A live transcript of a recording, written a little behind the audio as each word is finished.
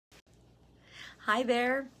Hi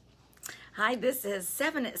there. Hi, this is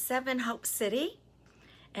 7 at 7 Hope City,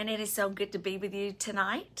 and it is so good to be with you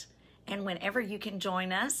tonight. And whenever you can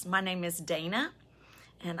join us, my name is Dana,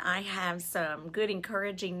 and I have some good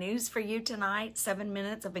encouraging news for you tonight, 7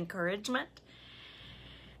 minutes of encouragement.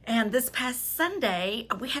 And this past Sunday,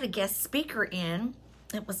 we had a guest speaker in.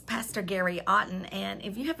 It was Pastor Gary Otten, and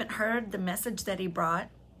if you haven't heard the message that he brought,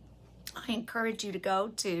 I encourage you to go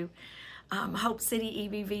to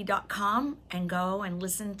HopeCityEBV.com and go and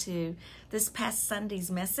listen to this past Sunday's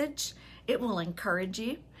message. It will encourage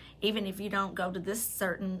you, even if you don't go to this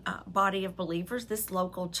certain body of believers, this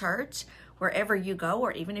local church, wherever you go,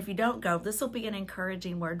 or even if you don't go, this will be an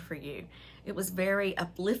encouraging word for you. It was very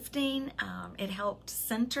uplifting. It helped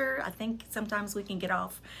center. I think sometimes we can get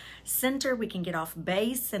off center, we can get off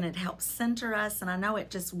base, and it helps center us. And I know it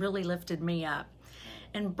just really lifted me up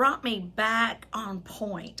and brought me back on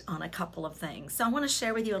point on a couple of things. So I want to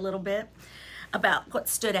share with you a little bit about what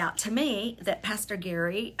stood out to me that Pastor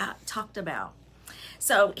Gary talked about.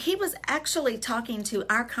 So he was actually talking to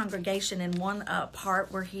our congregation in one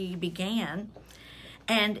part where he began.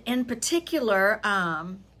 And in particular,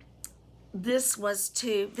 this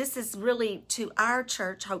is really to our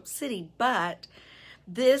church, Hope City, but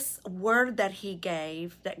this word that he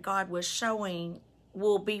gave that God was showing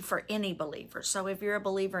will be for any believer. So if you're a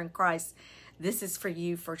believer in Christ, this is for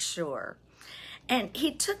you for sure. And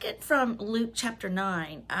he took it from Luke chapter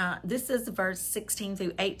 9. This is verse 16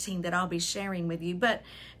 through 18 that I'll be sharing with you. But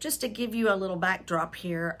just to give you a little backdrop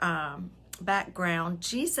here, background,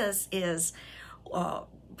 Jesus is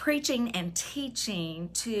preaching and teaching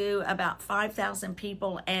to about 5,000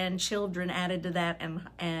 people, and children added to that,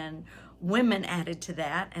 and women added to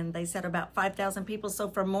that. And they said about 5,000 people. So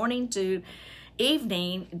from morning to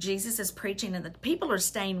evening, Jesus is preaching, and the people are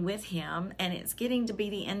staying with him, and it's getting to be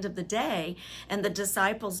the end of the day. And the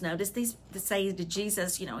disciples notice, say to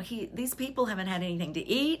Jesus, these people haven't had anything to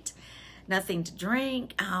eat, nothing to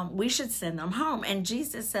drink. We should send them home. And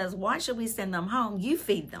Jesus says, why should we send them home? You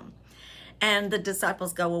feed them. And the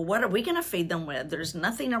disciples go, well, what are we going to feed them with? There's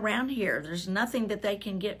nothing around here. There's nothing that they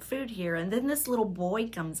can get food here. And then this little boy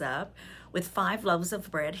comes up with 5 loaves of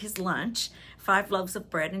bread, his lunch, 5 loaves of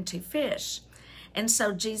bread and 2 fish. And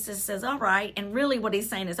so Jesus says, all right. And really what he's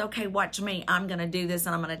saying is, okay, watch me. I'm going to do this,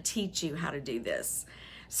 and I'm going to teach you how to do this.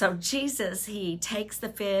 So Jesus, he takes the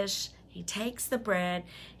fish, he takes the bread,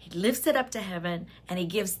 he lifts it up to heaven, and he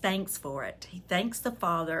gives thanks for it. He thanks the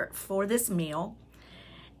Father for this meal.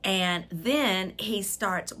 And then he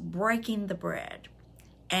starts breaking the bread,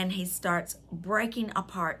 and he starts breaking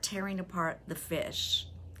apart, tearing apart the fish.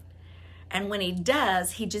 And when he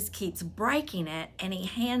does, he just keeps breaking it, and he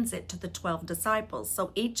hands it to the 12 disciples.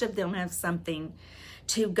 So each of them have something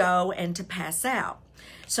to go and to pass out.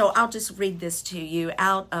 So I'll just read this to you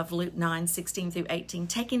out of Luke 9, 16 through 18.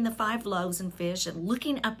 Taking the 5 loaves and fish and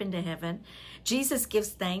looking up into heaven, Jesus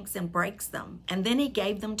gives thanks and breaks them. And then he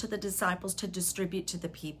gave them to the disciples to distribute to the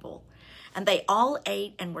people. And they all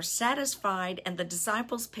ate and were satisfied, and the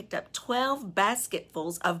disciples picked up 12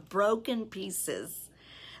 basketfuls of broken pieces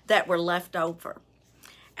that were left over.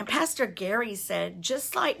 And Pastor Gary said,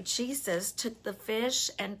 just like Jesus took the fish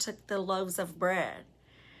and took the loaves of bread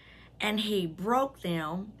and he broke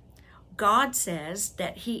them, God says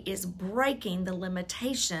that he is breaking the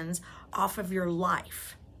limitations off of your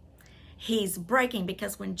life. He's breaking,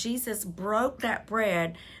 because when Jesus broke that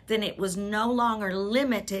bread, then it was no longer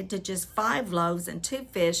limited to just 5 loaves and 2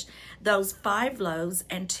 fish. Those 5 loaves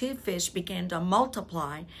and 2 fish began to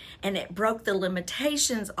multiply, and it broke the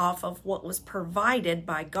limitations off of what was provided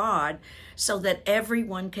by God so that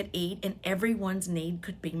everyone could eat and everyone's need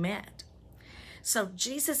could be met. So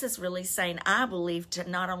Jesus is really saying, I believe, to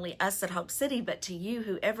not only us at Hope City, but to you,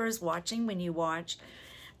 whoever is watching when you watch,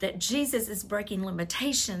 that Jesus is breaking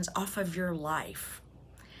limitations off of your life.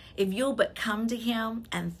 If you'll but come to him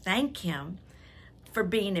and thank him for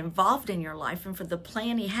being involved in your life and for the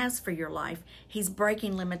plan he has for your life, he's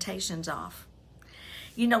breaking limitations off.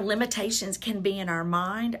 Limitations can be in our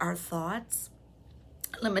mind, our thoughts.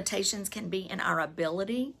 Limitations can be in our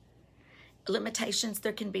ability.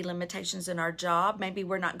 There can be limitations in our job. Maybe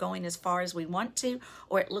we're not going as far as we want to,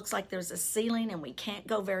 or it looks like there's a ceiling and we can't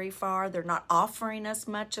go very far. They're not offering us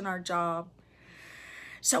much in our job.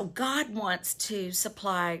 So God wants to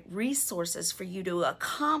supply resources for you to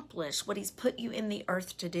accomplish what he's put you in the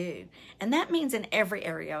earth to do. And that means in every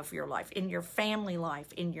area of your life, in your family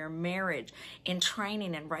life, in your marriage, in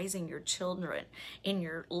training and raising your children, in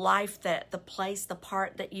your life, the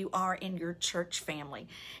part that you are in your church family.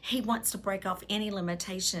 He wants to break off any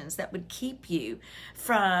limitations that would keep you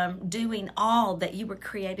from doing all that you were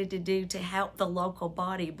created to do to help the local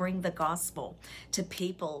body bring the gospel to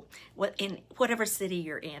people in whatever city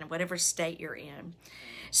you're in, whatever state you're in.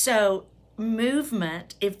 So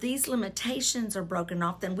movement, if these limitations are broken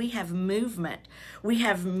off, then we have movement. We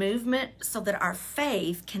have movement so that our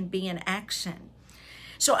faith can be in action.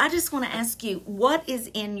 So I just want to ask you, what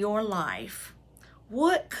is in your life?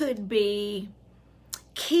 What could be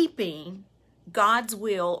keeping God's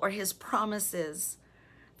will or his promises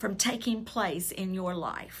from taking place in your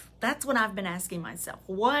life? That's what I've been asking myself.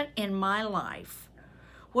 What in my life?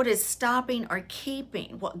 What is stopping or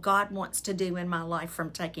keeping what God wants to do in my life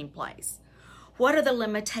from taking place? What are the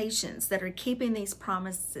limitations that are keeping these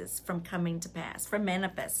promises from coming to pass, from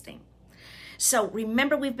manifesting? So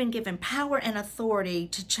remember, we've been given power and authority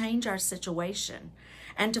to change our situation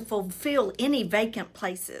and to fulfill any vacant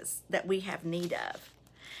places that we have need of.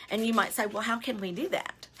 And you might say, well, how can we do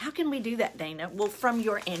that? How can we do that, Dana? Well, from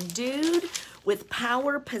your endued with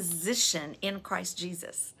power position in Christ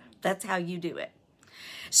Jesus. That's how you do it.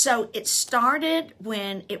 So it started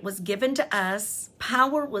when it was given to us.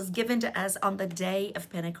 Power was given to us on the day of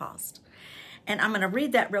Pentecost. And I'm going to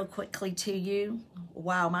read that real quickly to you.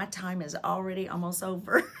 Wow, my time is already almost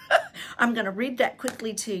over. I'm going to read that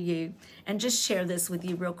quickly to you and just share this with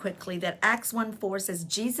you real quickly. That Acts 1:4 says,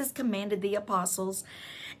 Jesus commanded the apostles,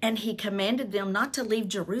 and he commanded them not to leave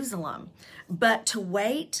Jerusalem, but to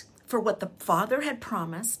wait for what the Father had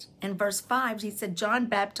promised. In verse 5, he said, John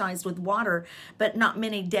baptized with water, but not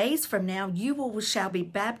many days from now, shall be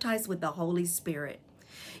baptized with the Holy Spirit.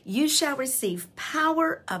 You shall receive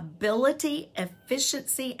power, ability,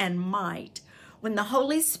 efficiency, and might when the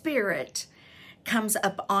Holy Spirit comes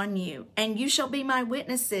up on you. And you shall be my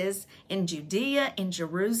witnesses in Judea, in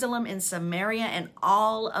Jerusalem, in Samaria, and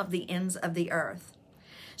all of the ends of the earth.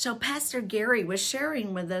 So Pastor Gary was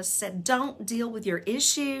sharing with us, said, don't deal with your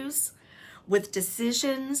issues, with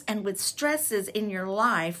decisions, and with stresses in your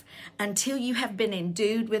life until you have been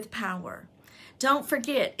endued with power. Don't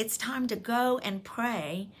forget, it's time to go and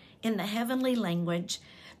pray in the heavenly language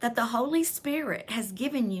that the Holy Spirit has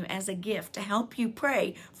given you as a gift to help you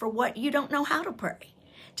pray for what you don't know how to pray,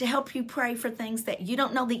 to help you pray for things that you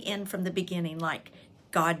don't know the end from the beginning like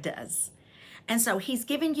God does. And so he's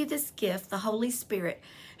given you this gift, the Holy Spirit,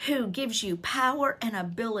 who gives you power and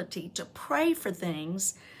ability to pray for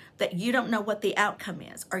things that you don't know what the outcome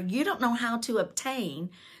is, or you don't know how to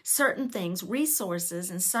obtain certain things,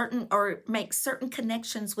 resources, and make certain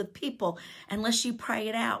connections with people unless you pray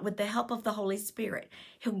it out with the help of the Holy Spirit.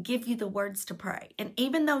 He'll give you the words to pray. And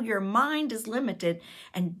even though your mind is limited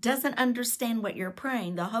and doesn't understand what you're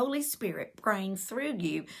praying, the Holy Spirit praying through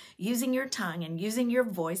you, using your tongue and using your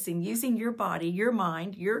voice and using your body, your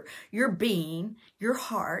mind, your being, your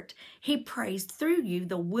heart, he prays through you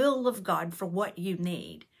the will of God for what you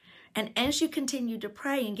need. And as you continue to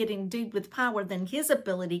pray and get endued with power, then his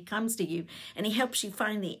ability comes to you and he helps you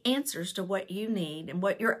find the answers to what you need and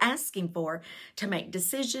what you're asking for to make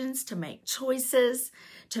decisions, to make choices,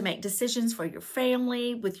 to make decisions for your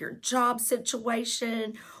family, with your job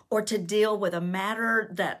situation, or to deal with a matter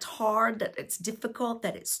that's hard, that it's difficult,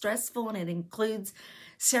 that it's stressful, and it includes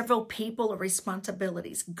several people or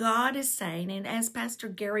responsibilities. God is saying, and as Pastor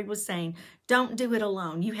Gary was saying, don't do it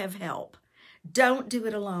alone. You have help. Don't do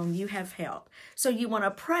it alone. You have help. So you want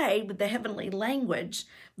to pray with the heavenly language,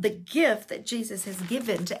 the gift that Jesus has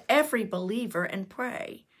given to every believer, and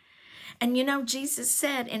pray. And you know, Jesus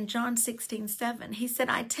said in John 16:7, he said,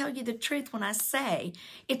 I tell you the truth when I say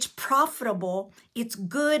it's profitable, it's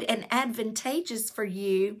good and advantageous for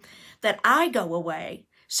you that I go away,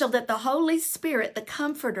 so that the Holy Spirit, the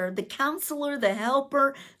Comforter, the Counselor, the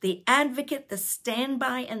Helper, the Advocate, the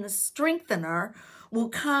Standby, and the Strengthener will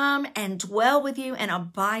come and dwell with you and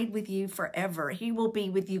abide with you forever. He will be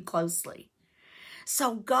with you closely.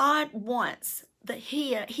 So God wants that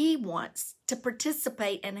he wants to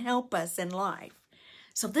participate and help us in life.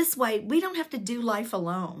 So this way, we don't have to do life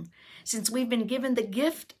alone. Since we've been given the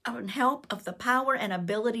gift and help of the power and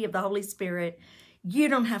ability of the Holy Spirit, you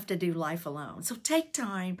don't have to do life alone. So take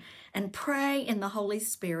time and pray in the Holy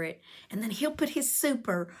Spirit, and then he'll put his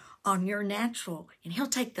super on your natural, and he'll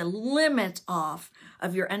take the limit off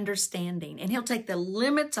of your understanding, and he'll take the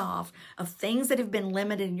limits off of things that have been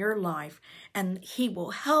limited in your life, and he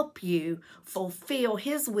will help you fulfill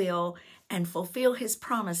his will and fulfill his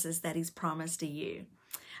promises that he's promised to you.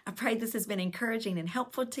 I pray this has been encouraging and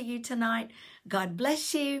helpful to you tonight. God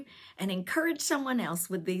bless you, and encourage someone else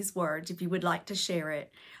with these words if you would like to share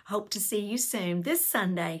it. Hope to see you soon this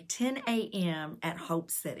Sunday, 10 a.m. at Hope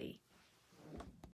City.